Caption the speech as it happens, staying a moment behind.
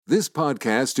This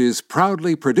podcast is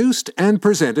proudly produced and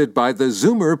presented by the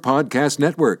Zoomer Podcast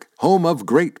Network, home of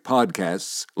great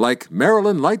podcasts like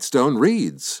Marilyn Lightstone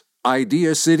Reads,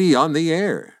 Idea City on the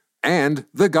Air, and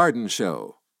The Garden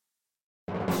Show.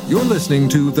 You're listening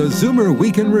to the Zoomer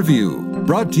Week in Review,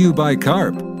 brought to you by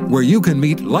CARP, where you can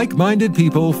meet like-minded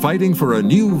people fighting for a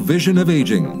new vision of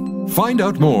aging. Find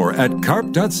out more at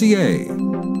carp.ca.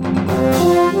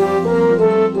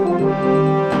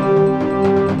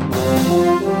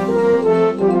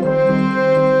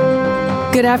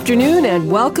 Good afternoon and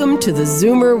welcome to the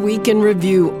Zoomer Week in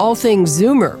Review, all things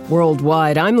Zoomer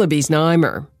worldwide. I'm Libby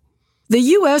Znaimer. The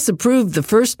U.S. approved the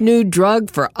first new drug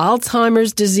for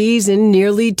Alzheimer's disease in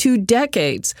nearly 2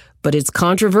 decades, but it's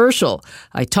controversial.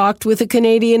 I talked with a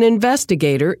Canadian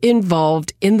investigator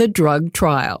involved in the drug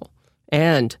trial.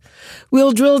 And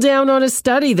we'll drill down on a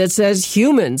study that says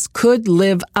humans could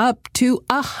live up to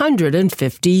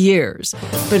 150 years.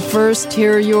 But first,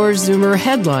 here are your Zoomer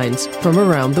headlines from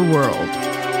around the world.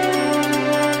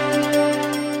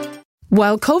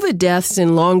 While COVID deaths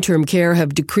in long-term care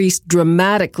have decreased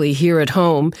dramatically here at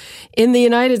home, in the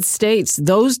United States,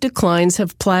 those declines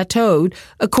have plateaued,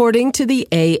 according to the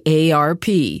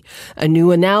AARP. A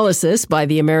new analysis by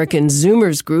the American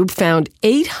Zoomers Group found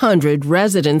 800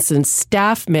 residents and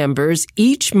staff members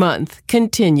each month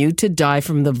continue to die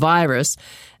from the virus,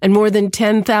 and more than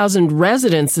 10,000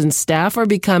 residents and staff are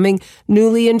becoming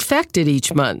newly infected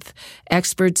each month.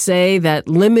 Experts say that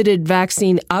limited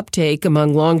vaccine uptake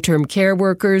among long-term care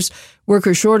workers,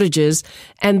 worker shortages,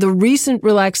 and the recent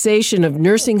relaxation of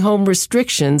nursing home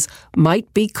restrictions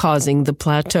might be causing the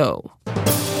plateau.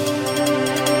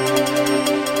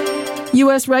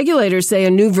 U.S. regulators say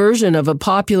a new version of a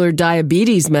popular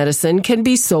diabetes medicine can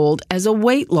be sold as a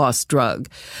weight loss drug.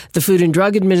 The Food and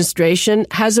Drug Administration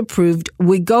has approved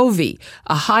Wegovy,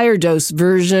 a higher dose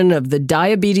version of the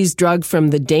diabetes drug from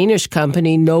the Danish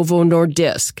company Novo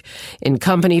Nordisk. In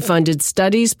company-funded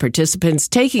studies, participants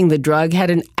taking the drug had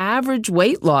an average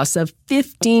weight loss of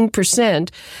 15%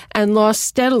 and lost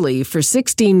steadily for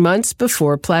 16 months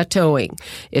before plateauing.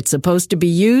 It's supposed to be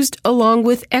used along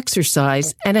with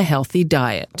exercise and a healthy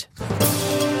diet.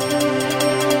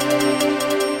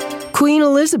 Queen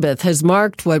Elizabeth has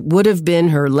marked what would have been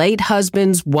her late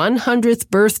husband's 100th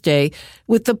birthday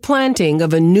with the planting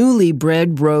of a newly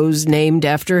bred rose named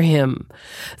after him.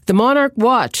 The monarch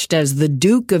watched as the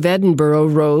Duke of Edinburgh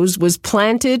rose was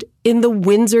planted in the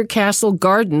Windsor Castle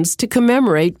gardens to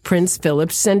commemorate Prince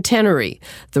Philip's centenary.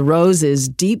 The rose is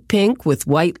deep pink with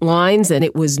white lines, and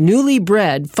it was newly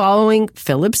bred following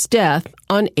Philip's death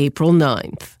on April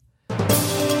 9th.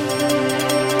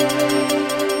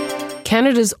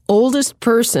 Canada's oldest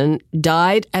person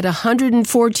died at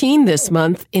 114 this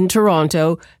month in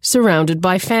Toronto, surrounded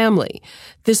by family.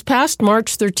 This past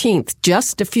March 13th,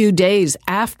 just a few days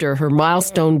after her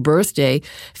milestone birthday,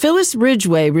 Phyllis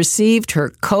Ridgway received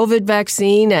her COVID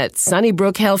vaccine at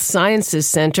Sunnybrook Health Sciences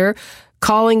Centre,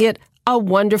 calling it a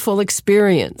wonderful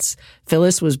experience.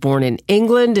 Phyllis was born in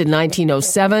England in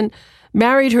 1907,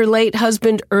 married her late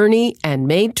husband Ernie, and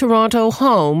made Toronto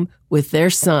home with their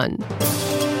son.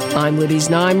 I'm Libby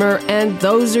Znaimer, and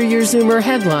those are your Zoomer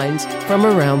headlines from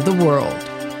around the world.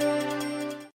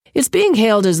 It's being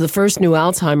hailed as the first new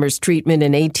Alzheimer's treatment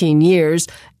in 18 years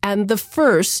and the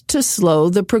first to slow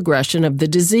the progression of the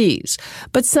disease.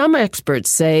 But some experts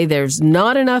say there's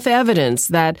not enough evidence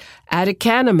that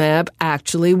Aducanumab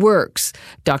actually works.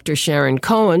 Dr. Sharon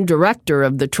Cohen, director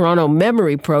of the Toronto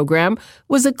Memory Program,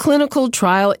 was a clinical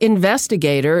trial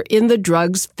investigator in the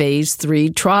drug's Phase 3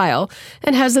 trial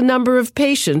and has a number of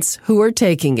patients who are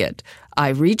taking it. I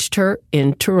reached her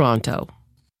in Toronto.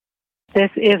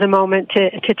 This is a moment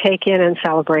to take in and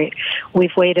celebrate.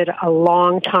 We've waited a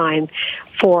long time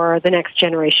for the next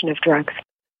generation of drugs.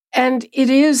 And it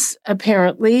is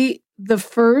apparently the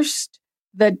first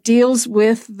that deals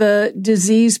with the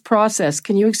disease process.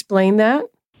 Can you explain that?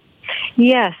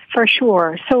 Yes, for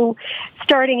sure. So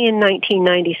starting in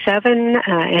 1997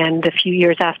 and a few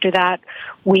years after that,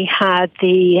 we had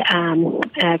the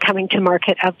coming to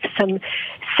market of some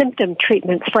symptom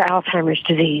treatments for Alzheimer's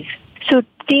disease. So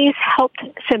these helped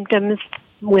symptoms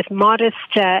with modest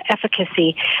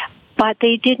efficacy, but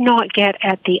they did not get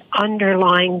at the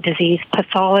underlying disease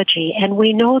pathology. And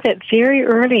we know that very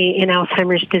early in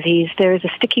Alzheimer's disease, there is a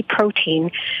sticky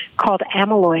protein called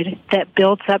amyloid that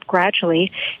builds up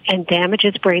gradually and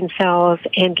damages brain cells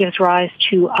and gives rise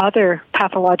to other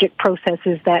pathologic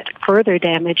processes that further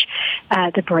damage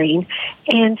the brain.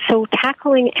 And so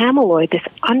tackling amyloid, this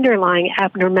underlying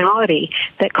abnormality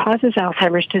that causes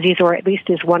Alzheimer's disease, or at least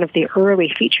is one of the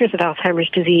early features of Alzheimer's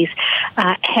disease,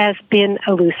 has been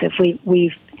elusive.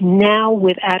 We've now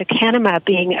with Aducanumab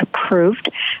being approved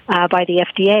by the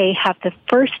FDA, have the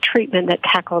first treatment that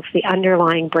tackles the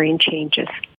underlying brain changes.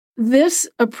 This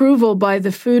approval by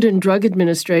the Food and Drug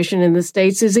Administration in the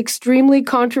States is extremely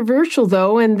controversial,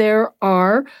 though, and there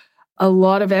are a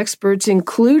lot of experts,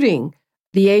 including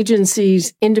the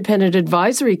agency's independent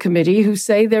advisory committee, who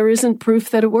say there isn't proof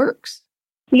that it works.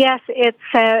 Yes,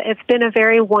 it's been a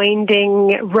very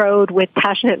winding road with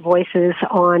passionate voices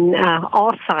on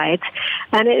all sides,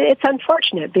 and it's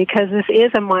unfortunate because this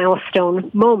is a milestone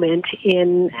moment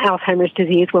in Alzheimer's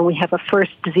disease when we have a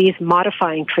first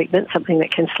disease-modifying treatment, something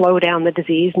that can slow down the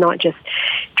disease, not just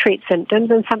treat symptoms,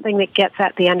 and something that gets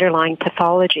at the underlying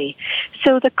pathology.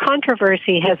 So the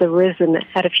controversy has arisen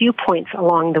at a few points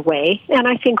along the way, and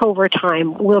I think over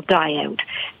time will die out.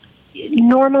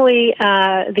 Normally,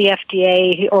 the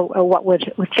FDA, or what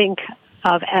would think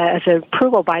of as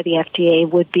approval by the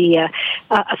FDA, would be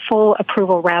a full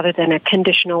approval rather than a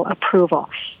conditional approval.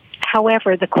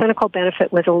 However, the clinical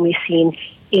benefit was only seen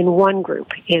in one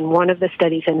group, in one of the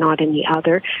studies and not in the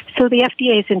other. So the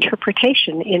FDA's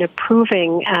interpretation in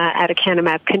approving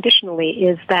Aducanumab conditionally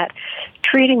is that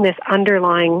treating this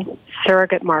underlying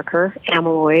surrogate marker,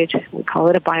 amyloid, we call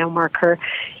it a biomarker,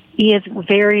 is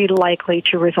very likely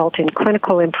to result in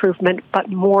clinical improvement, but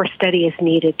more study is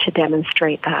needed to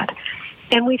demonstrate that.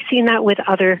 And we've seen that with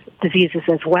other diseases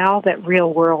as well, that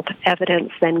real-world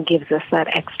evidence then gives us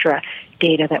that extra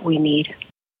data that we need.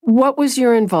 What was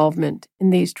your involvement in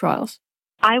these trials?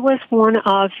 I was one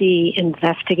of the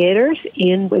investigators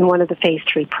in one of the phase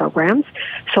 3 programs.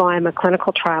 So I'm a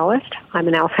clinical trialist. I'm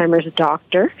an Alzheimer's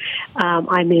doctor.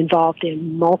 I'm involved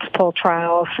in multiple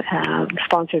trials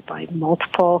sponsored by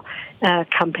multiple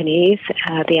companies.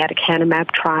 The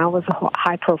Aducanumab trial was a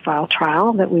high-profile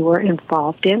trial that we were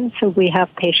involved in. So we have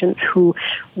patients who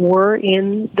were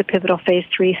in the pivotal phase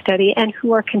 3 study and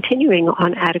who are continuing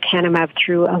on Aducanumab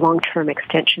through a long-term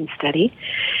extension study.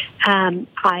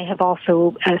 I have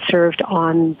also served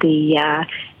on the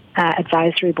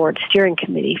advisory board steering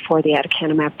committee for the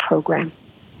Aducanumab program.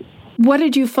 What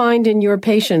did you find in your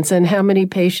patients, and how many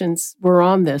patients were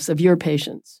on this, of your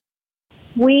patients?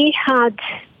 We had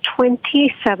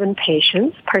 27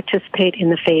 patients participate in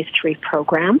the phase 3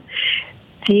 program.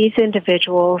 These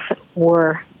individuals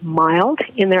were mild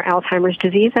in their Alzheimer's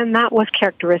disease, and that was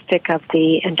characteristic of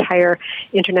the entire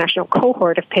international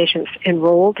cohort of patients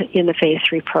enrolled in the phase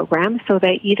 3 program. So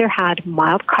they either had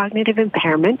mild cognitive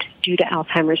impairment due to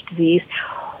Alzheimer's disease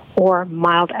or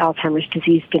mild Alzheimer's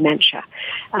disease dementia.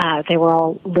 They were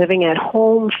all living at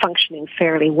home, functioning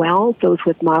fairly well. Those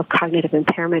with mild cognitive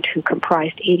impairment, who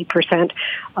comprised 80%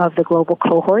 of the global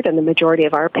cohort and the majority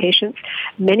of our patients.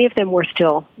 Many of them were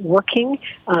still working,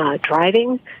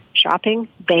 driving, shopping,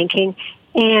 banking,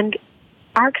 and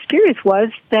our experience was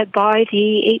that by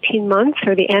the 18 months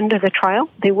or the end of the trial,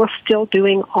 they were still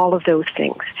doing all of those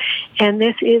things. And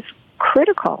this is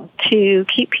critical to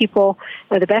keep people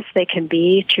the best they can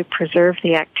be, to preserve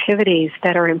the activities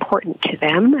that are important to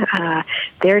them,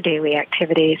 their daily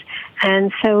activities.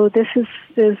 And so this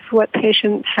is what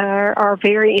patients are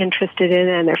very interested in,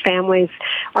 and their families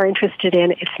are interested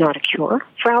in. It's not a cure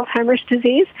for Alzheimer's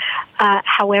disease.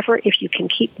 However, if you can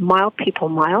keep mild people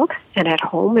mild and at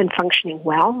home and functioning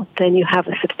well, then you have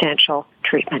a substantial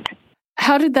treatment.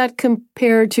 How did that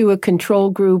compare to a control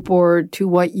group or to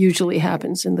what usually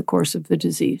happens in the course of the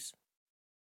disease?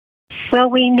 Well,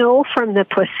 we know from the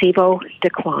placebo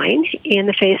decline in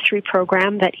the phase 3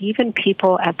 program that even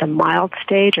people at the mild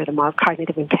stage or the mild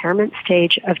cognitive impairment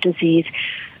stage of disease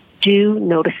do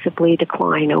noticeably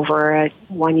decline over a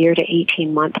 1 year to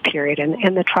 18-month period,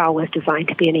 and the trial was designed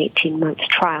to be an 18-month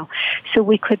trial. So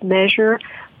we could measure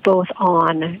both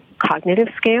on cognitive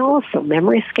scales, so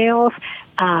memory scales,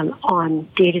 on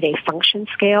day-to-day function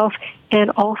scales, and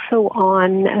also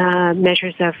on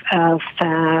measures of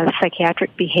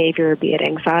psychiatric behavior, be it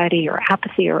anxiety or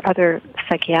apathy or other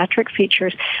psychiatric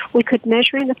features. We could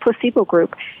measure in the placebo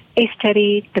group a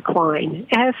steady decline,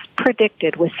 as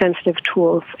predicted with sensitive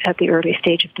tools at the early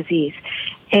stage of disease.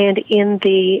 And in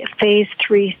the phase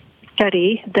 3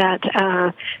 study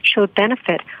that showed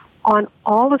benefit on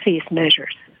all of these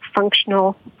measures,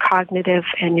 functional, cognitive,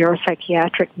 and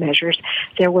neuropsychiatric measures,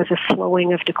 there was a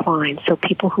slowing of decline. So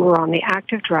people who were on the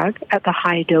active drug at the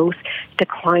high dose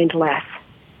declined less.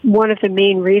 One of the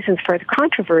main reasons for the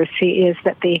controversy is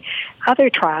that the other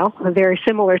trial, a very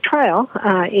similar trial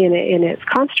in its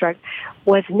construct,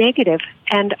 was negative,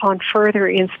 and on further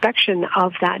inspection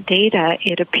of that data,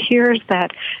 it appears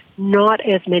that not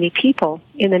as many people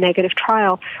in the negative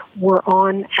trial were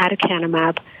on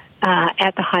Aducanumab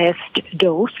at the highest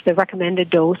dose, the recommended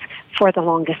dose, for the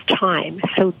longest time.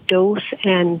 So dose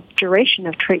and duration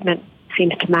of treatment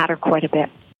seems to matter quite a bit.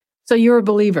 So you're a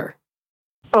believer?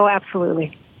 Oh,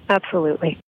 absolutely.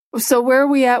 Absolutely. So where are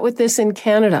we at with this in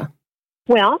Canada?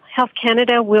 Well, Health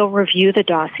Canada will review the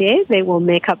dossier. They will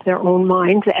make up their own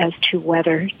minds as to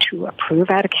whether to approve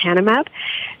Aducanumab.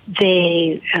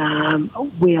 They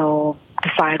will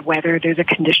decide whether there's a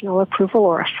conditional approval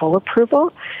or a full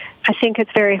approval. I think it's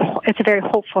a very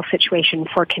hopeful situation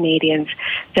for Canadians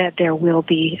that there will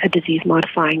be a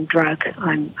disease-modifying drug.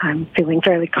 I'm feeling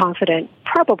fairly confident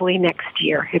probably next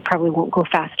year. It probably won't go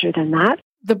faster than that.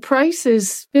 The price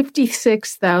is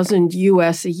 $56,000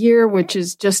 US a year, which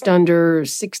is just under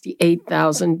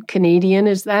 68,000 Canadian.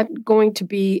 Is that going to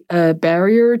be a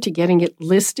barrier to getting it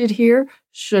listed here?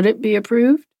 Should it be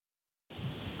approved?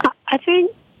 I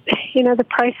think, the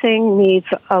pricing needs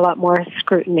a lot more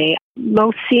scrutiny.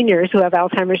 Most seniors who have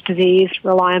Alzheimer's disease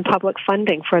rely on public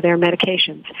funding for their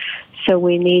medications. So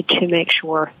we need to make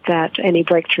sure that any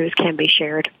breakthroughs can be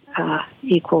shared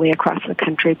equally across the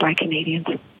country by Canadians.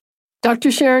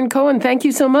 Dr. Sharon Cohen, thank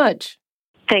you so much.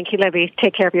 Thank you, Libby.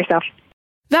 Take care of yourself.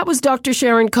 That was Dr.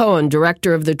 Sharon Cohen,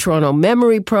 director of the Toronto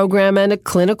Memory Program and a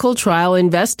clinical trial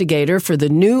investigator for the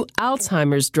new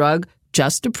Alzheimer's drug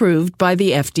just approved by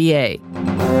the FDA.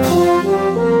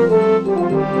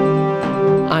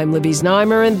 I'm Libby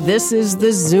Znaimer, and this is the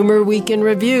Zoomer Week in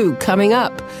Review. Coming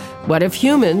up, what if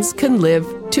humans can live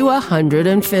to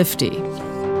 150?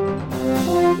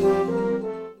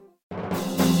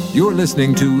 You're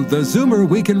listening to the Zoomer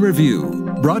Week in Review,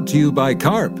 brought to you by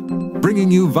CARP, bringing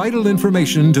you vital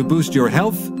information to boost your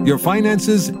health, your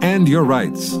finances, and your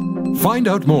rights. Find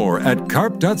out more at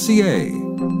carp.ca.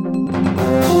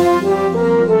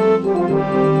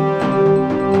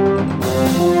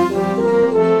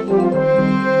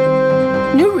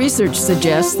 New research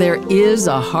suggests there is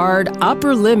a hard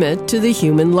upper limit to the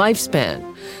human lifespan.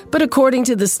 But according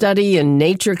to the study in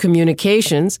Nature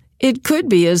Communications, it could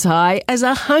be as high as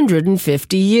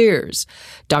 150 years.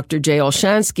 Dr. J.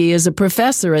 Olshansky is a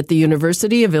professor at the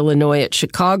University of Illinois at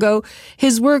Chicago.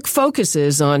 His work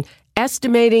focuses on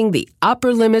estimating the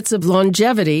upper limits of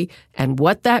longevity and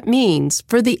what that means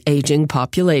for the aging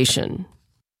population.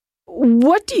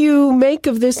 What do you make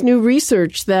of this new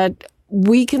research that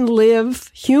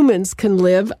humans can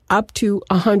live up to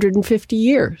 150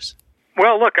 years?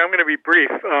 Well, look, I'm going to be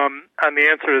brief on the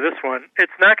answer to this one.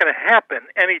 It's not going to happen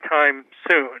anytime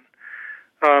soon.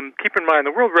 Keep in mind,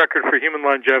 the world record for human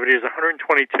longevity is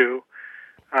 122.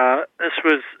 This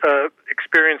was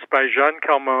experienced by Jeanne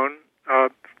Calment,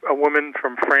 a woman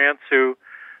from France who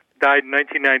died in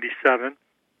 1997.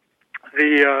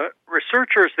 The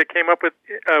researchers that came up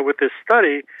with this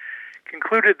study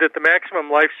concluded that the maximum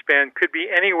lifespan could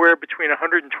be anywhere between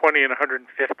 120 and 150.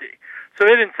 So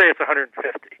they didn't say it's 150.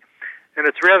 And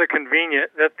it's rather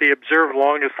convenient that the observed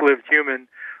longest-lived human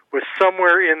was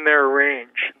somewhere in their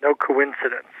range. No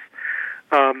coincidence.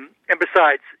 And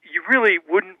besides, you really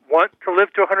wouldn't want to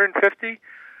live to 150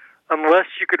 unless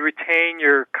you could retain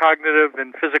your cognitive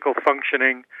and physical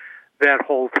functioning that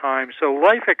whole time. So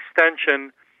life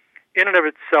extension in and of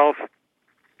itself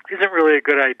isn't really a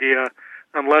good idea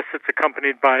unless it's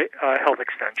accompanied by health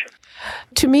extension.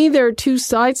 To me, there are two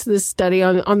sides to this study.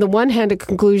 On the one hand, a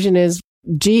conclusion is,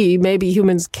 gee, maybe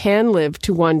humans can live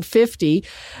to 150.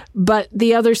 But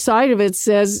the other side of it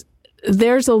says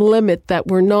there's a limit that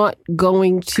we're not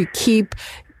going to keep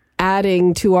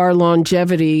adding to our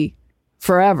longevity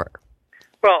forever.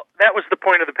 Well, that was the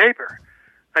point of the paper.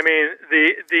 I mean,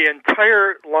 the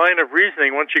entire line of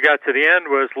reasoning, once you got to the end,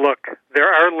 was, look, there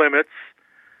are limits,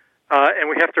 and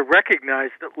we have to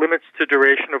recognize that limits to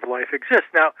duration of life exist.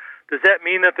 Now, does that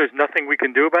mean that there's nothing we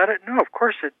can do about it? No, of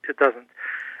course it doesn't.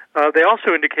 They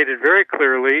also indicated very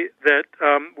clearly that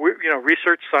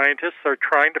research scientists are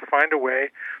trying to find a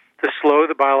way to slow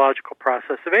the biological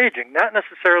process of aging, not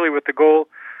necessarily with the goal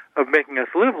of making us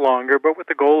live longer, but with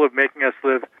the goal of making us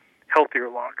live healthier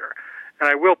longer. And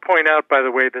I will point out, by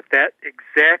the way, that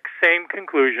exact same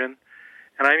conclusion,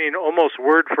 and I mean almost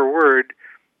word for word,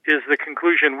 is the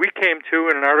conclusion we came to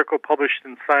in an article published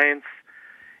in Science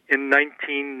in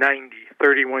 1990,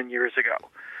 31 years ago.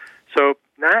 So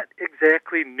not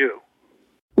exactly new.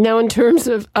 Now, in terms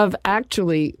of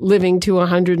actually living to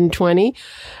 120,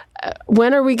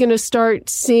 when are we going to start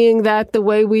seeing that the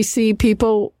way we see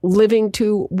people living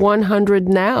to 100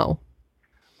 now?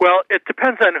 Well, it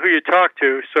depends on who you talk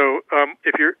to. So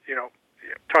if you're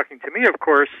talking to me, of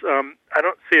course, I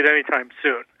don't see it anytime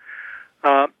soon.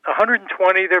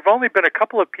 120, there have only been a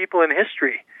couple of people in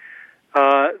history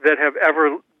that have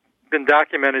ever been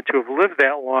documented to have lived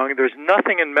that long. There's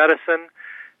nothing in medicine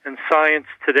and science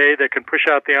today that can push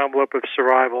out the envelope of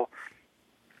survival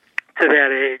to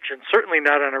that age, and certainly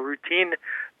not on a routine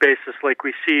basis like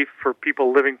we see for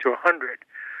people living to 100.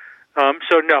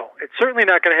 So no, it's certainly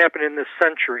not going to happen in this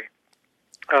century.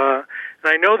 And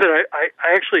I know that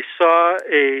I actually saw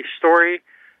a story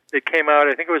that came out,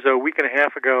 I think it was a week and a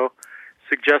half ago,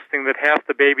 suggesting that half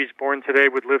the babies born today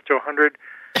would live to 100.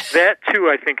 That,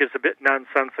 too, I think is a bit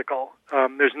nonsensical.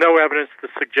 There's no evidence to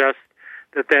suggest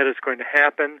that that is going to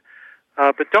happen.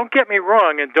 But don't get me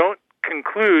wrong, and don't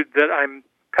conclude that I'm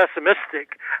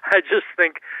pessimistic. I just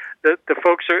think that the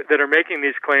folks that are making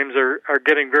these claims are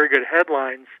getting very good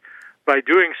headlines by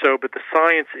doing so, but the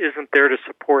science isn't there to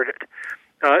support it.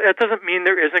 That doesn't mean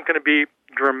there isn't going to be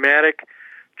dramatic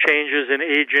changes in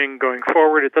aging going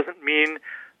forward. It doesn't mean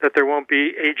that there won't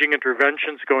be aging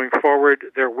interventions going forward.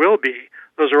 There will be.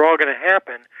 Those are all going to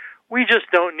happen. We just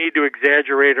don't need to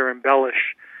exaggerate or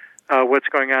embellish what's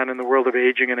going on in the world of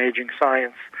aging and aging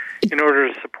science in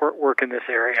order to support work in this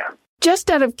area.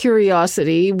 Just out of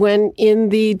curiosity, when in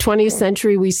the 20th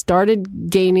century we started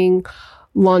gaining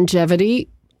longevity,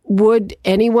 would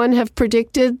anyone have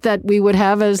predicted that we would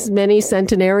have as many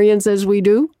centenarians as we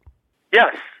do?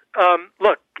 Yes.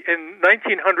 Look, in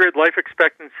 1900, life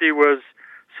expectancy was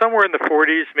somewhere in the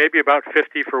 40s, maybe about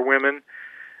 50 for women.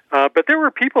 But there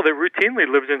were people that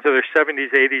routinely lived into their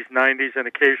 70s, 80s, 90s, and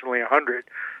occasionally 100.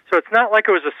 So it's not like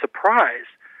it was a surprise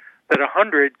that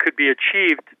 100 could be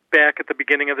achieved back at the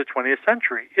beginning of the 20th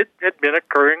century. It had been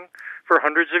occurring for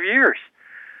hundreds of years.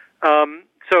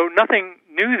 So nothing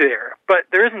new there. But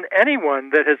there isn't anyone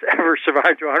that has ever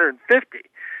survived to 150.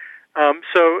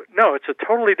 So, no, it's a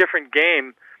totally different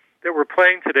game that we're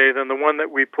playing today than the one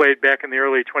that we played back in the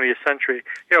early 20th century.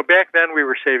 You know, back then we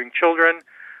were saving children.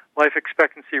 Life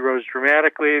expectancy rose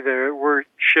dramatically. There were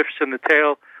shifts in the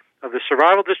tail of the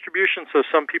survival distribution, so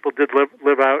some people did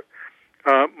live out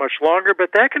much longer, but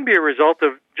that can be a result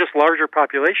of just larger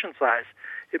population size.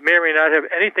 It may or may not have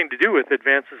anything to do with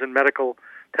advances in medical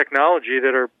technology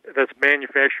that's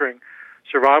manufacturing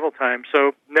survival time.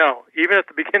 So, no, even at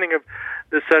the beginning of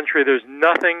this century, there's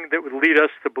nothing that would lead us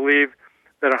to believe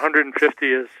that 150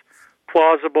 is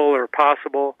plausible or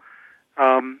possible.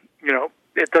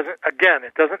 It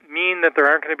doesn't mean that there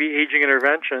aren't going to be aging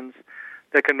interventions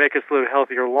that can make us live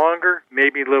healthier longer,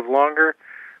 maybe live longer,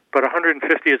 but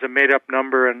 150 is a made-up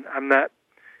number, and I'm not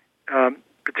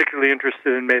particularly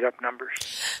interested in made-up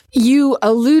numbers. You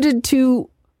alluded to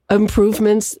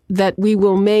improvements that we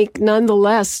will make.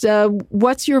 Nonetheless,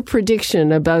 what's your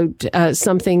prediction about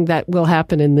something that will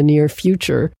happen in the near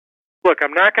future? Look,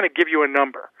 I'm not going to give you a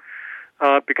number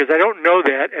because I don't know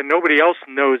that, and nobody else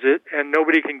knows it, and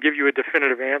nobody can give you a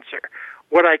definitive answer.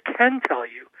 What I can tell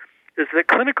you is that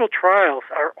clinical trials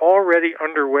are already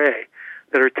underway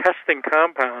that are testing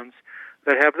compounds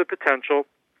that have the potential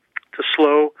to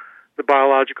slow the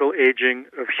biological aging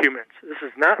of humans. This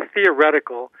is not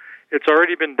theoretical. It's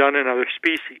already been done in other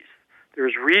species.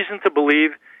 There's reason to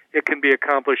believe it can be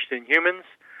accomplished in humans.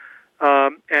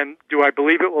 And do I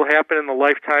believe it will happen in the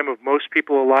lifetime of most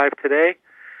people alive today?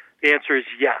 The answer is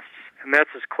yes. And that's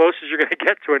as close as you're going to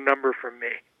get to a number from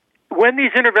me. When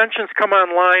these interventions come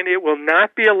online, it will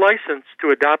not be a license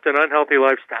to adopt an unhealthy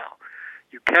lifestyle.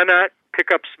 You cannot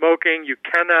pick up smoking. You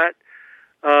cannot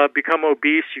become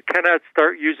obese. You cannot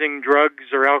start using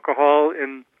drugs or alcohol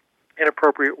in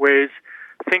inappropriate ways,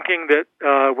 thinking that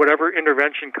whatever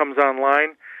intervention comes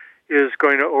online is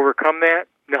going to overcome that.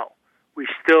 No. We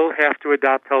still have to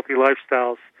adopt healthy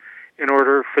lifestyles in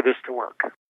order for this to work.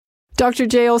 Dr.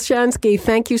 J. Olshansky,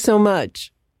 thank you so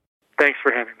much. Thanks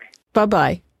for having me.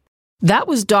 Bye-bye. That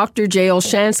was Dr. J.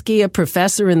 Olshansky, a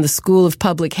professor in the School of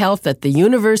Public Health at the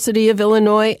University of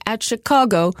Illinois at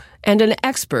Chicago and an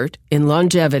expert in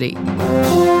longevity.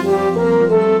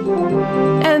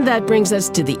 And that brings us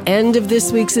to the end of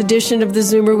this week's edition of the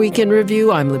Zoomer Weekend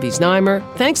Review. I'm Libby Znaimer.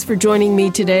 Thanks for joining me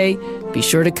today. Be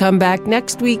sure to come back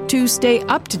next week to stay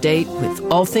up to date with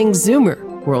all things Zoomer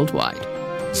worldwide.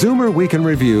 Zoomer Weekend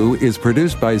Review is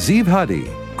produced by Zeev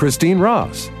Hadi, Christine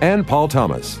Ross, and Paul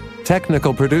Thomas.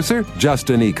 Technical producer,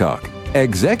 Justin Eacock.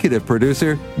 Executive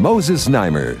producer, Moses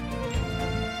Znaimer.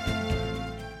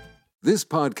 This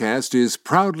podcast is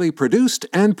proudly produced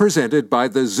and presented by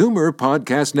the Zoomer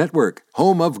Podcast Network,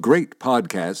 home of great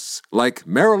podcasts like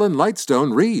Marilyn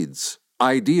Lightstone Reads,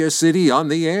 Idea City on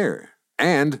the Air,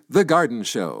 and The Garden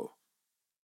Show.